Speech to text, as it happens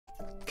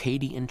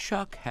Katie and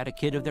Chuck had a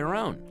kid of their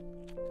own.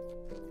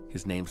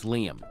 His name's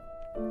Liam.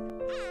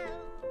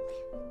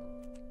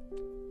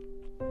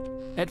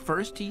 At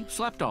first, he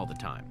slept all the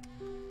time,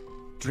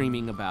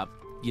 dreaming about,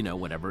 you know,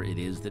 whatever it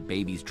is that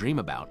babies dream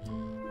about.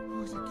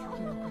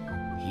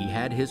 He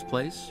had his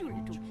place,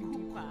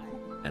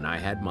 and I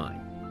had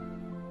mine.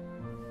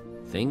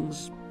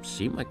 Things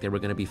seemed like they were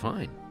going to be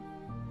fine.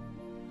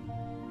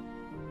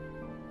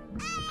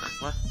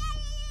 What?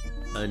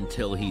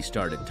 Until he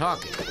started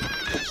talking.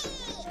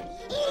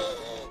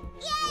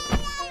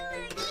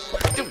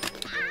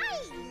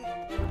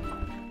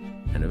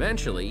 And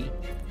eventually,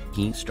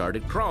 he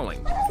started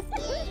crawling.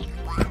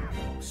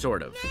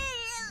 Sort of.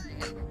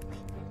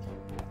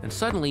 And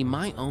suddenly,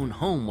 my own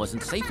home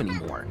wasn't safe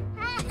anymore.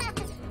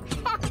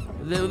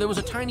 There was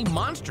a tiny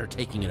monster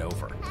taking it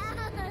over.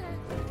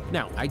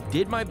 Now, I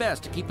did my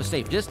best to keep a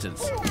safe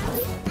distance.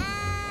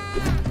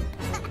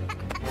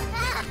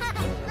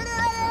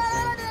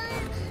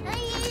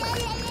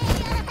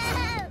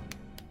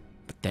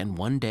 But then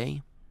one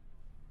day,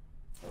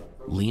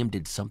 Liam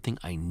did something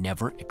I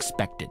never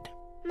expected.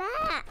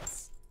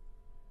 Max!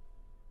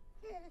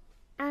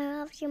 I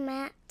love you,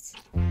 Max.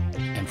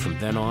 And from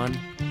then on,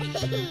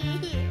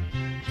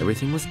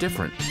 everything was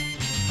different.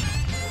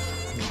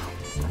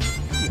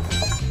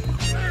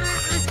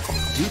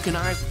 Duke and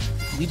I,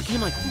 we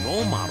became like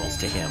role models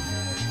to him.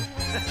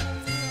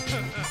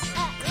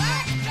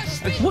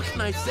 Like, what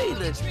can I say?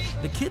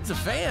 The kid's a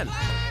fan.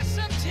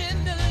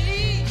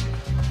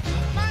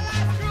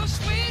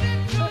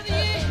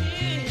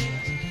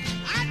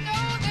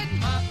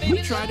 We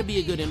try to be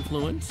a good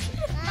influence.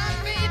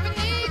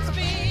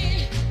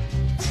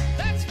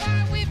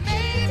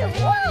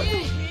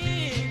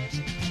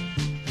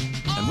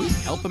 And we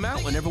help him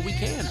out whenever we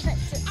can.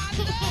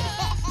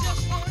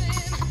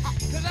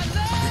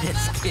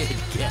 This kid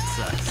gets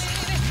us.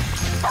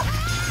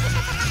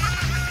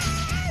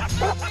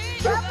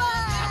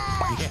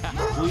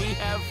 Yeah, we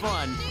have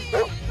fun.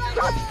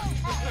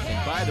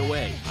 And by the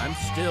way, I'm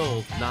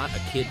still not a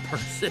kid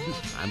person.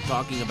 I'm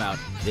talking about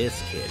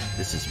this kid.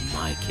 This is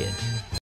my kid.